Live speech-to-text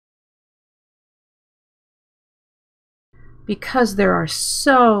Because there are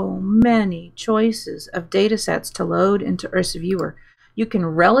so many choices of data sets to load into IRSA Viewer, you can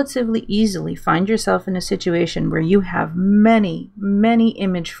relatively easily find yourself in a situation where you have many, many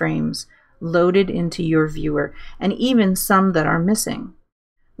image frames loaded into your viewer, and even some that are missing.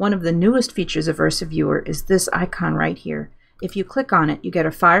 One of the newest features of IRSA Viewer is this icon right here. If you click on it, you get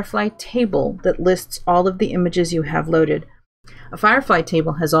a Firefly table that lists all of the images you have loaded. A Firefly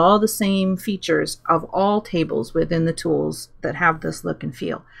table has all the same features of all tables within the tools that have this look and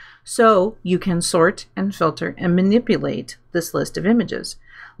feel. So you can sort and filter and manipulate this list of images.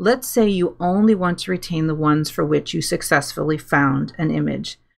 Let's say you only want to retain the ones for which you successfully found an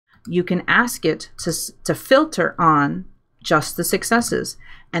image. You can ask it to filter on just the successes,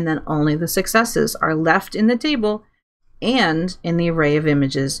 and then only the successes are left in the table and in the array of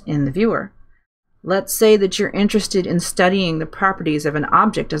images in the viewer. Let's say that you're interested in studying the properties of an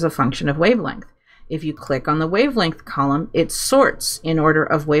object as a function of wavelength. If you click on the wavelength column, it sorts in order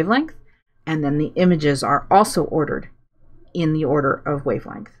of wavelength, and then the images are also ordered in the order of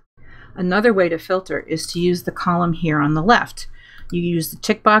wavelength. Another way to filter is to use the column here on the left. You use the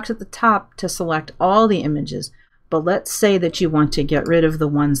tick box at the top to select all the images, but let's say that you want to get rid of the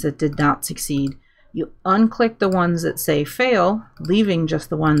ones that did not succeed. You unclick the ones that say fail, leaving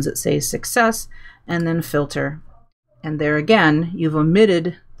just the ones that say success, and then filter. And there again, you've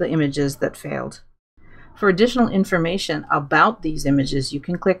omitted the images that failed. For additional information about these images, you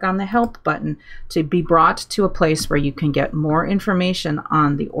can click on the Help button to be brought to a place where you can get more information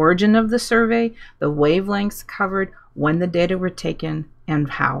on the origin of the survey, the wavelengths covered, when the data were taken,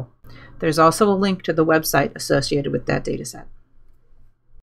 and how. There's also a link to the website associated with that dataset.